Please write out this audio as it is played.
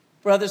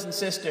Brothers and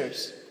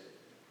sisters,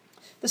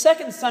 the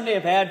second Sunday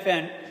of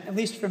Advent, at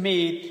least for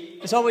me,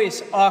 is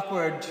always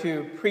awkward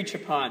to preach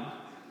upon.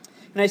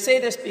 And I say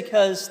this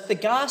because the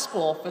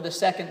gospel for the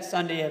second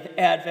Sunday of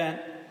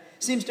Advent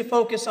seems to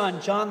focus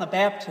on John the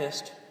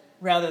Baptist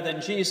rather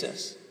than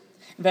Jesus.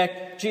 In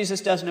fact,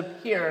 Jesus doesn't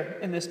appear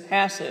in this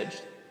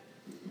passage.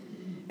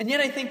 And yet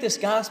I think this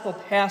gospel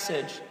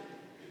passage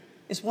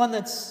is one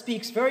that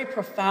speaks very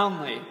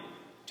profoundly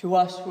to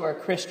us who are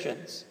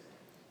Christians.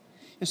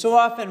 And so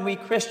often we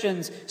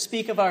Christians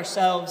speak of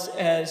ourselves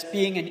as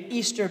being an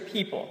Easter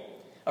people,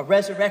 a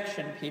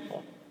resurrection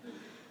people.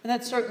 And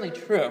that's certainly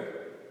true.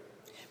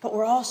 But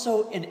we're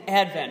also an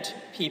Advent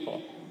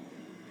people.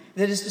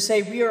 That is to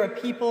say, we are a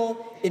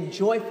people in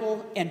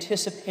joyful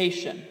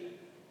anticipation.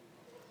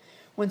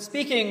 When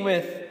speaking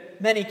with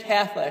many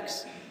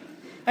Catholics,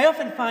 I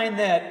often find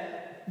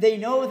that they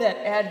know that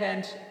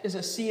Advent is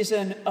a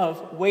season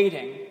of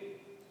waiting,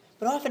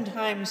 but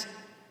oftentimes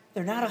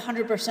they're not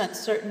 100%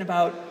 certain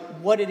about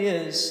what it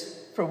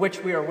is for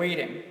which we are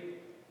waiting.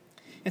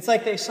 It's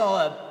like they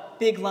saw a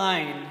big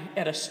line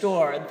at a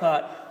store and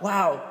thought,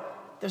 wow,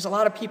 there's a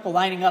lot of people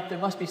lining up. There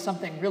must be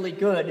something really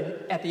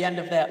good at the end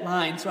of that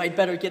line, so I'd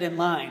better get in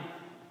line,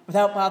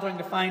 without bothering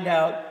to find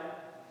out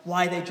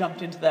why they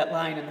jumped into that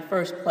line in the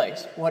first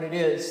place, what it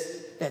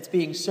is that's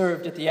being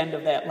served at the end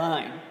of that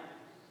line.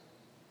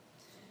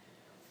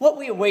 What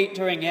we await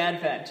during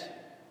Advent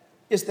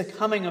is the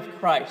coming of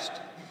Christ.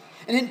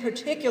 And in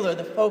particular,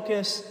 the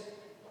focus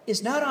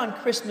is not on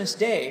Christmas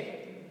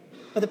Day,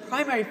 but the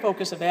primary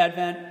focus of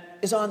Advent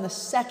is on the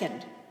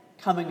second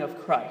coming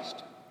of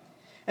Christ.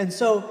 And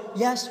so,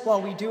 yes,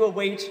 while we do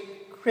await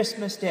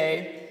Christmas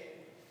Day,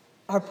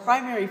 our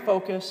primary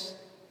focus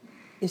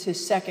is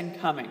his second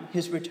coming,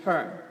 his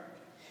return.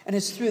 And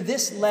it's through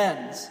this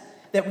lens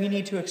that we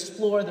need to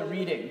explore the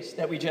readings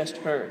that we just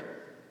heard.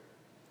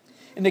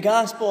 In the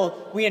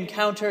gospel, we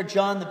encounter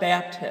John the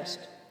Baptist.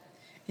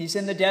 He's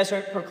in the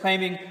desert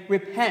proclaiming,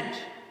 "Repent,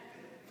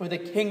 for the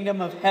kingdom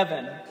of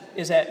heaven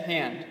is at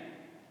hand."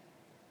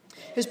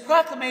 His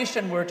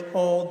proclamation, we're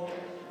told,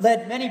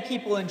 led many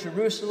people in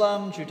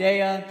Jerusalem,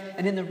 Judea,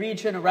 and in the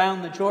region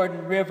around the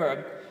Jordan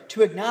River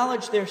to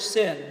acknowledge their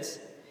sins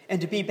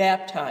and to be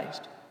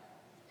baptized.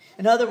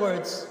 In other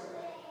words,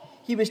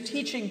 he was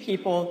teaching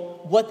people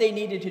what they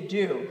needed to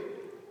do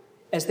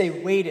as they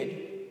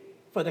waited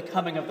for the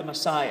coming of the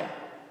Messiah.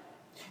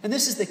 And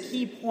this is the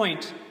key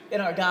point in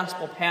our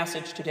gospel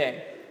passage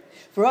today.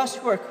 For us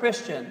who are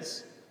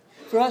Christians,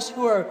 for us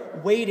who are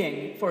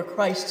waiting for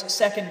Christ's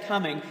second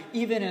coming,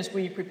 even as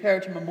we prepare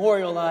to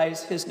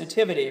memorialize his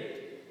nativity,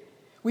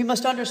 we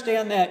must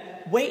understand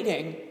that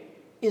waiting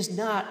is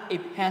not a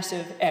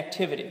passive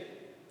activity.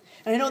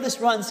 And I know this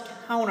runs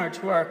counter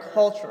to our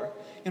culture.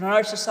 In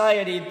our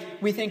society,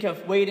 we think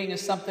of waiting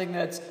as something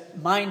that's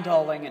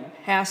mind-dulling and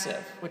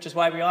passive, which is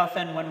why we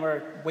often, when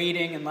we're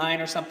waiting in line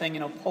or something,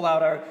 pull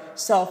out our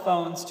cell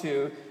phones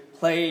to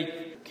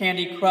play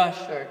Candy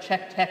Crush or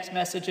check text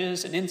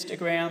messages and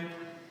Instagram,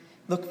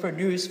 look for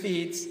news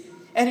feeds,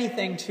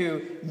 anything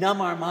to numb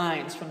our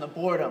minds from the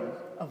boredom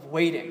of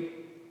waiting.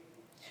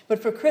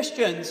 But for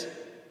Christians,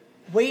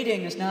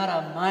 waiting is not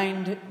a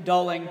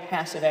mind-dulling,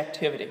 passive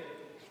activity.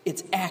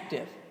 It's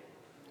active.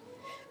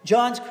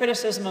 John's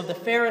criticism of the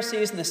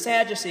Pharisees and the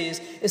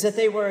Sadducees is that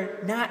they were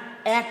not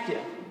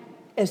active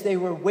as they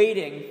were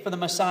waiting for the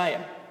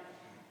Messiah.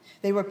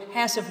 They were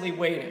passively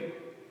waiting,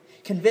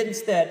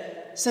 convinced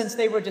that since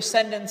they were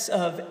descendants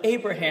of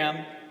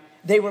Abraham,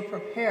 they were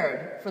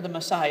prepared for the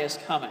Messiah's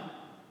coming.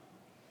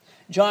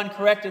 John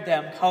corrected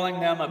them, calling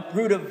them a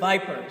brood of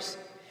vipers,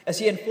 as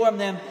he informed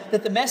them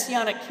that the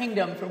messianic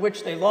kingdom for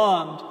which they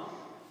longed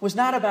was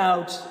not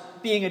about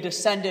being a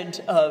descendant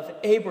of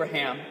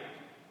Abraham,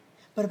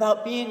 but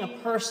about being a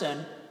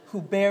person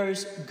who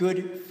bears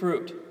good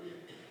fruit.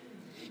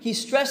 He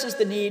stresses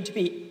the need to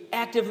be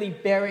actively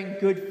bearing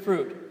good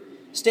fruit,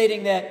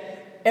 stating that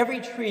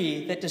every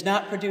tree that does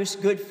not produce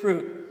good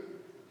fruit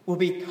will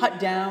be cut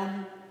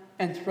down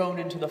and thrown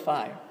into the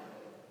fire.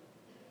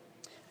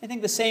 I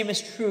think the same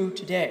is true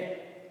today.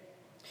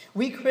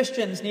 We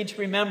Christians need to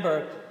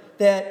remember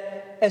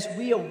that as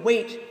we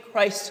await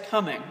Christ's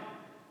coming,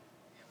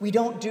 we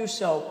don't do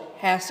so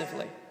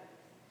passively.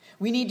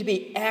 We need to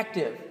be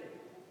active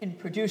in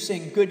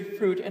producing good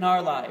fruit in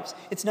our lives.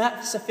 It's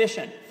not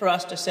sufficient for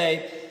us to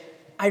say,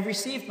 I've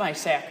received my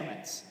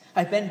sacraments,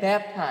 I've been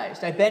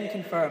baptized, I've been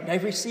confirmed,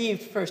 I've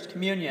received First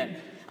Communion,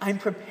 I'm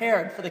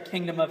prepared for the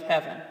kingdom of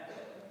heaven.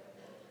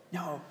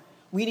 No,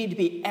 we need to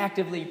be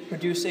actively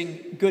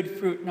producing good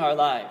fruit in our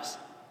lives.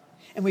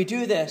 And we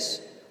do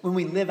this when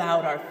we live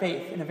out our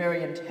faith in a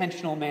very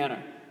intentional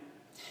manner.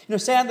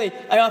 Sadly,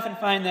 I often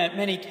find that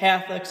many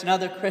Catholics and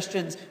other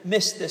Christians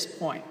miss this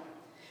point.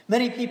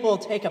 Many people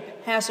take a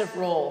passive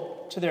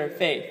role to their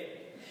faith.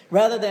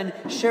 Rather than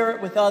share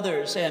it with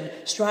others and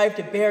strive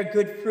to bear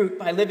good fruit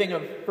by living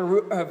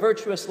a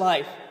virtuous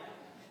life,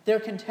 they're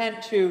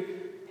content to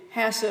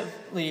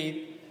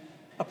passively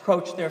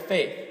approach their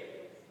faith.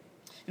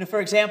 For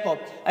example,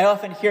 I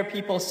often hear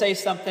people say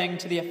something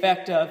to the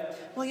effect of,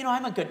 well,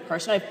 I'm a good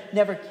person. I've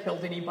never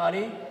killed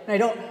anybody, and I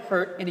don't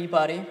hurt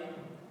anybody.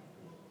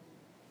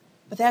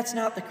 But that's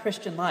not the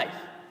Christian life.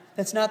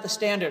 That's not the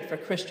standard for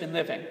Christian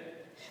living.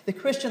 The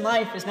Christian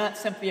life is not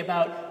simply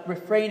about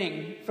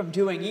refraining from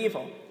doing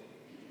evil.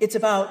 It's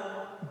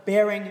about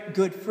bearing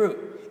good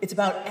fruit. It's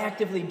about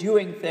actively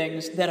doing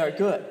things that are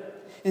good.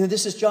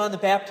 This is John the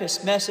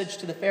Baptist's message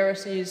to the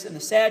Pharisees and the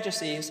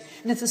Sadducees,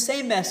 and it's the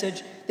same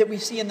message that we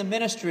see in the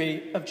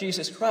ministry of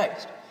Jesus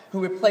Christ,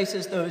 who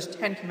replaces those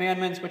 10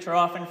 commandments, which are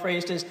often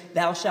phrased as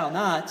thou shalt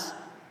nots,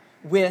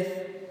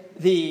 with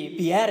the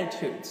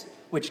Beatitudes,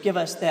 which give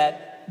us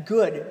that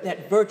good,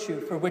 that virtue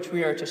for which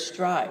we are to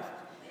strive.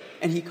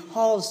 And he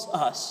calls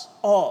us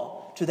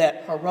all to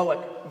that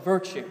heroic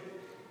virtue.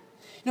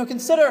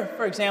 Consider,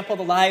 for example,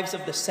 the lives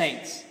of the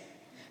saints,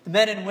 the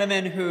men and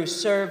women who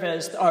serve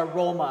as our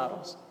role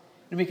models.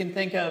 And we can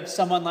think of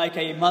someone like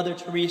a Mother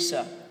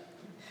Teresa.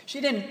 She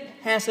didn't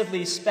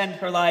passively spend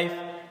her life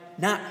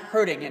not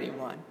hurting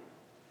anyone.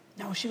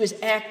 No, she was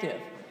active,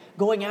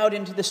 going out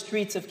into the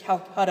streets of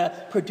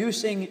Calcutta,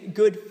 producing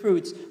good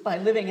fruits by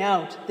living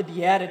out the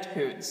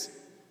Beatitudes.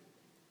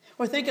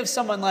 Or think of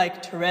someone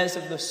like Therese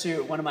of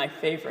Lisieux, one of my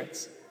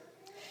favorites.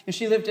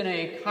 She lived in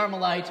a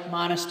Carmelite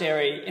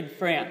monastery in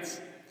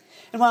France.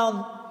 And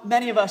while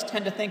many of us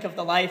tend to think of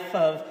the life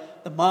of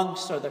the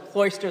monks or the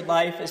cloistered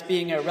life as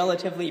being a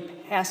relatively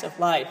passive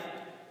life,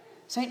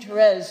 St.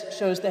 Therese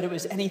shows that it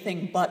was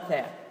anything but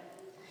that.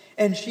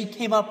 And she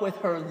came up with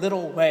her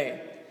little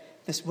way,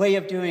 this way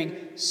of doing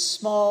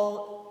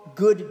small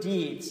good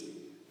deeds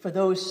for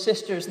those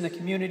sisters in the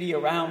community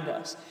around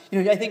us.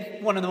 I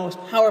think one of the most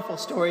powerful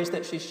stories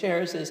that she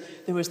shares is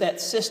there was that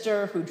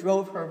sister who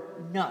drove her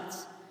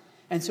nuts.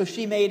 And so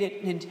she made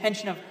it an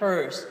intention of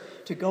hers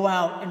to go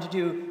out and to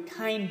do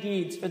kind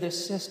deeds for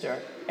this sister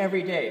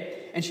every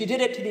day. And she did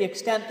it to the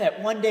extent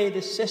that one day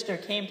this sister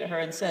came to her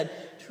and said,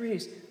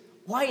 Therese,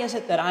 why is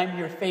it that I'm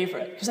your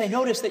favorite? Because I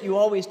notice that you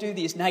always do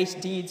these nice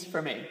deeds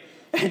for me.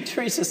 And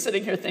Teresa's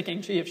sitting here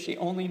thinking, gee, if she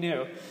only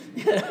knew.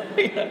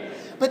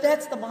 But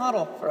that's the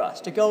model for us,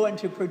 to go and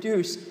to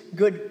produce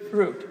good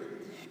fruit.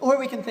 Or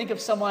we can think of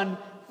someone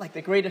like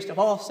the greatest of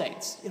all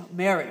saints,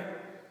 Mary,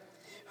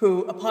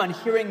 who, upon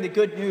hearing the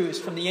good news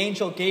from the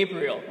angel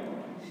Gabriel,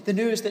 the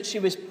news that she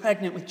was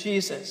pregnant with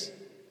Jesus,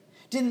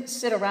 didn't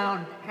sit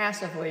around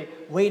passively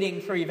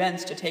waiting for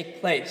events to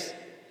take place,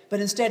 but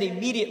instead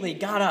immediately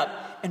got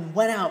up and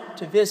went out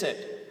to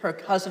visit her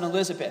cousin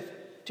Elizabeth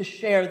to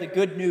share the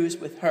good news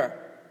with her.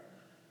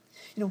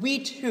 We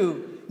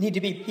too need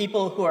to be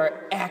people who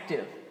are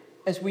active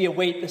as we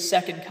await the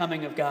second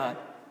coming of God.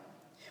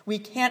 We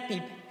can't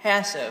be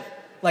passive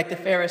like the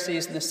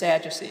Pharisees and the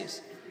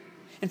Sadducees.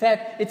 In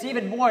fact, it's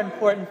even more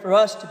important for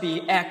us to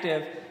be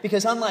active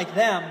because unlike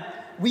them,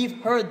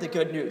 we've heard the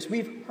good news.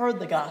 We've heard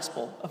the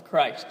gospel of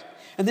Christ.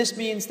 And this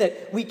means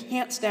that we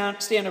can't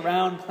stand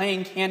around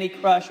playing Candy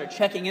Crush or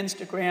checking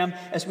Instagram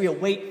as we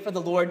await for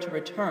the Lord to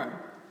return.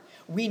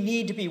 We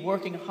need to be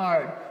working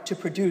hard to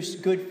produce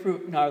good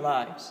fruit in our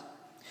lives.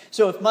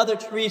 So if Mother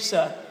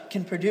Teresa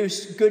can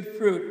produce good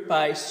fruit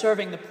by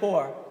serving the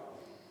poor,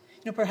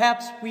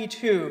 perhaps we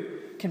too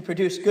can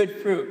produce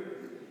good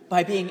fruit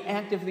by being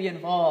actively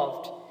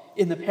involved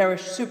in the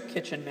parish soup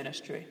kitchen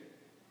ministry.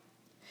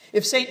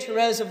 If St.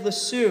 Therese of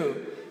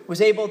Lisieux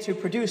was able to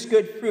produce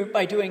good fruit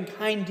by doing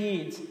kind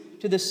deeds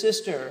to the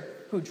sister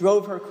who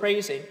drove her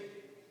crazy,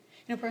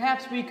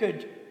 perhaps we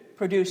could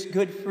produce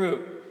good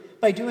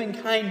fruit by doing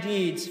kind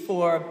deeds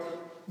for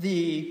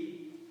the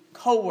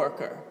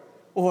co-worker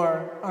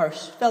or our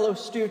fellow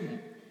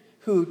student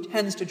who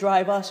tends to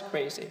drive us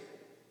crazy.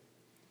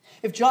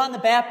 If John the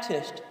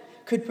Baptist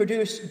could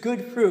produce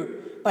good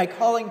fruit by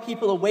calling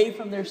people away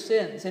from their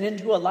sins and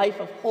into a life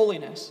of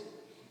holiness,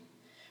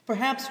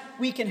 perhaps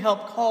we can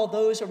help call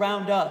those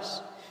around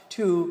us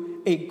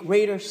to a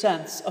greater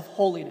sense of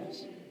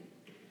holiness.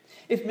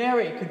 If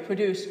Mary could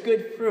produce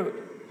good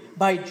fruit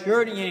by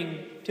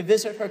journeying to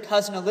visit her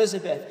cousin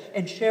Elizabeth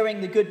and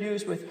sharing the good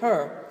news with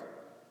her,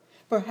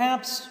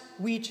 perhaps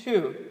we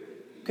too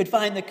could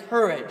find the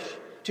courage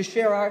to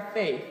share our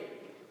faith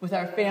with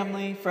our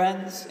family,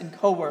 friends, and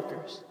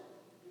co-workers.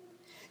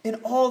 In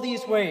all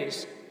these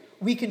ways,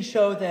 we can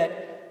show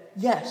that,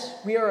 yes,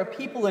 we are a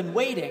people in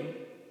waiting,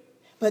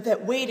 but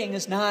that waiting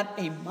is not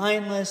a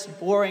mindless,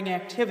 boring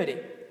activity.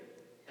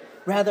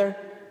 Rather,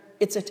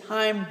 it's a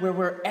time where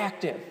we're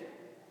active,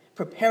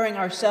 preparing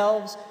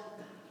ourselves,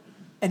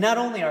 and not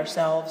only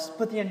ourselves,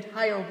 but the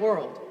entire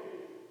world,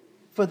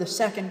 for the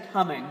second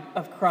coming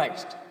of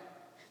Christ.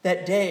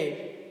 That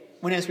day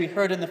when, as we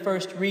heard in the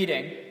first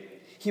reading,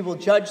 he will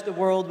judge the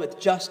world with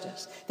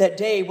justice. That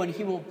day when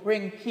he will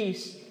bring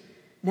peace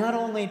not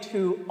only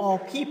to all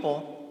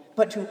people,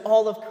 but to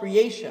all of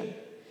creation,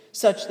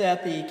 such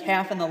that the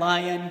calf and the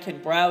lion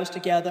can browse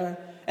together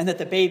and that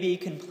the baby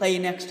can play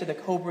next to the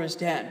cobra's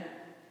den.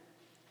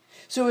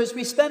 So as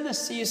we spend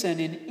this season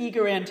in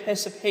eager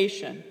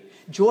anticipation,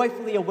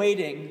 joyfully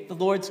awaiting the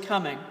Lord's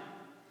coming,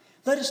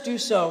 let us do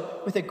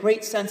so with a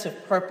great sense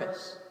of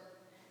purpose,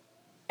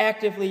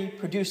 actively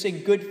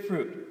producing good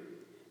fruit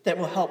that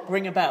will help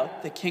bring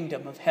about the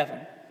kingdom of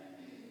heaven.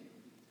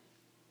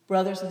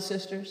 Brothers and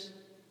sisters,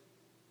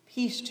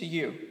 peace to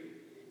you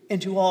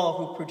and to all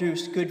who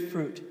produce good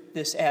fruit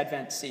this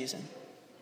Advent season.